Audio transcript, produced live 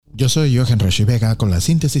Yo soy Johan Rashi Vega con la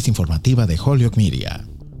síntesis informativa de Holyoke Media.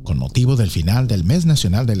 Con motivo del final del Mes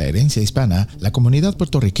Nacional de la Herencia Hispana, la comunidad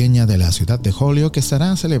puertorriqueña de la ciudad de Holyoke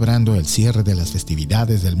estará celebrando el cierre de las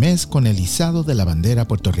festividades del mes con el izado de la bandera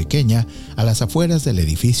puertorriqueña a las afueras del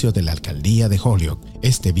edificio de la alcaldía de Holyoke,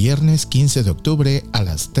 este viernes 15 de octubre a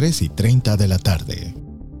las 3:30 de la tarde.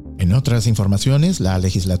 En otras informaciones, la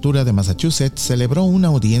legislatura de Massachusetts celebró una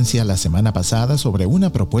audiencia la semana pasada sobre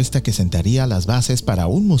una propuesta que sentaría las bases para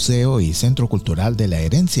un museo y centro cultural de la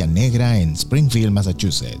herencia negra en Springfield,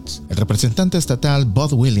 Massachusetts. El representante estatal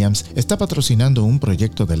Bud Williams está patrocinando un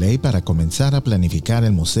proyecto de ley para comenzar a planificar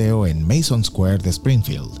el museo en Mason Square de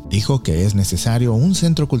Springfield. Dijo que es necesario un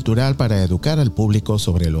centro cultural para educar al público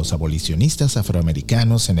sobre los abolicionistas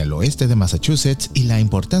afroamericanos en el oeste de Massachusetts y la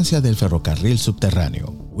importancia del ferrocarril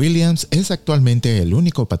subterráneo. Williams es actualmente el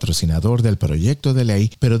único patrocinador del proyecto de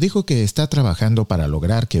ley, pero dijo que está trabajando para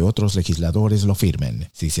lograr que otros legisladores lo firmen.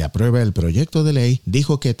 Si se aprueba el proyecto de ley,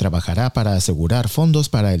 dijo que trabajará para asegurar fondos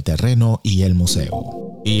para el terreno y el museo.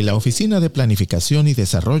 Y la Oficina de Planificación y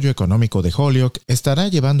Desarrollo Económico de Holyoke estará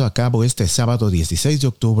llevando a cabo este sábado 16 de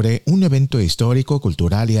octubre un evento histórico,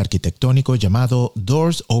 cultural y arquitectónico llamado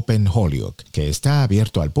Doors Open Holyoke, que está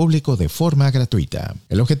abierto al público de forma gratuita.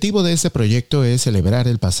 El objetivo de este proyecto es celebrar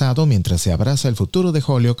el pasado mientras se abraza el futuro de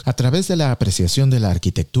Holyoke a través de la apreciación de la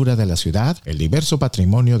arquitectura de la ciudad, el diverso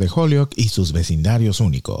patrimonio de Holyoke y sus vecindarios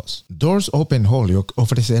únicos. Doors Open Holyoke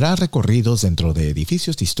ofrecerá recorridos dentro de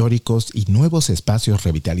edificios históricos y nuevos espacios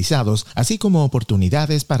revitalizados, así como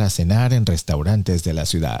oportunidades para cenar en restaurantes de la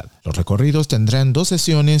ciudad. Los recorridos tendrán dos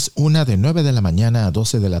sesiones, una de 9 de la mañana a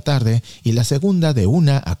 12 de la tarde y la segunda de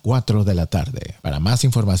 1 a 4 de la tarde. Para más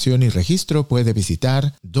información y registro puede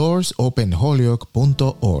visitar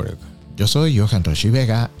doorsopenholyoke.org. Yo soy Johan Rashi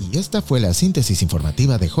Vega y esta fue la síntesis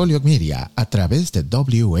informativa de Holyoke Media a través de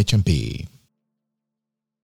WHMP.